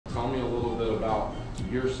about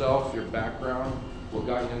yourself, your background, what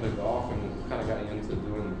got you into golf, and what kind of got you into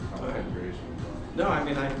doing content creation? No, I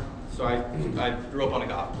mean, I grew up on a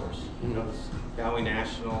golf course. Mm-hmm. It was Galway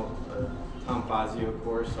National, Tom Fazio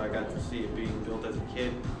course, so I got to see it being built as a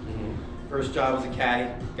kid. Mm-hmm. First job was a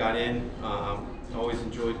caddy, got in, always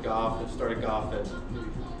enjoyed golf. I started golf at maybe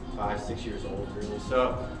 5, 6 years old, really.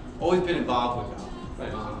 So, always been involved with golf.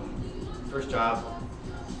 Nice. First job,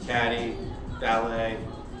 caddy, valet.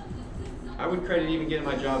 I would credit even getting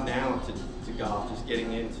my job now to golf, just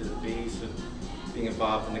getting into the base and being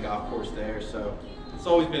involved in the golf course there. So it's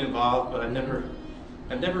always been involved, but I've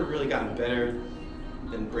never really gotten better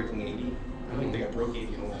than breaking 80. I don't think I broke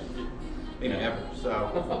 80 in a while, maybe ever.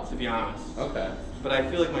 So to be honest. Okay. But I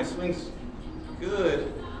feel like my swing's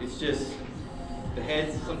good. It's just the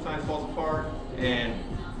head sometimes falls apart and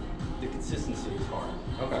the consistency is hard.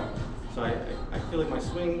 Okay. So I feel like my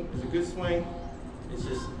swing is a good swing. It's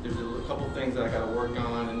just there's a couple things that I got to work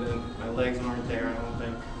on, and then my legs aren't there. I don't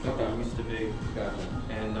think like they used to be. Gotcha.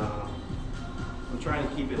 And I'm trying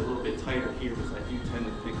to keep it a little bit tighter here because I do tend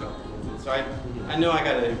to pick up a little bit. So I know I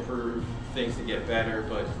got to improve things to get better,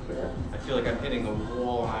 but I feel like I'm hitting a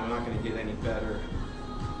wall, and I'm not going to get any better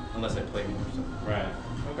unless I play more. So. Right.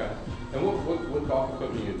 Okay. And what golf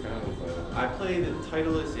equipment you currently play with? I play the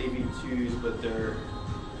Titleist AV2s, but they're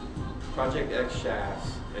Project X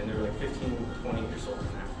shafts, and they're like 15, 20 years old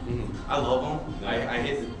now. Mm-hmm. I love them. Nice. I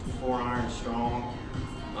hit the 4-iron strong.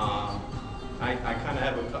 I kind of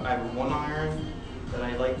have a 1-iron that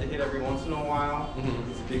I like to hit every once in a while.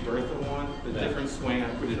 Mm-hmm. It's a Big Bertha one, the different swing. I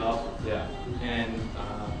put it up. Yeah. And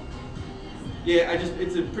yeah,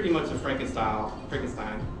 it's pretty much a Frankenstein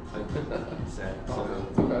type set.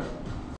 Okay.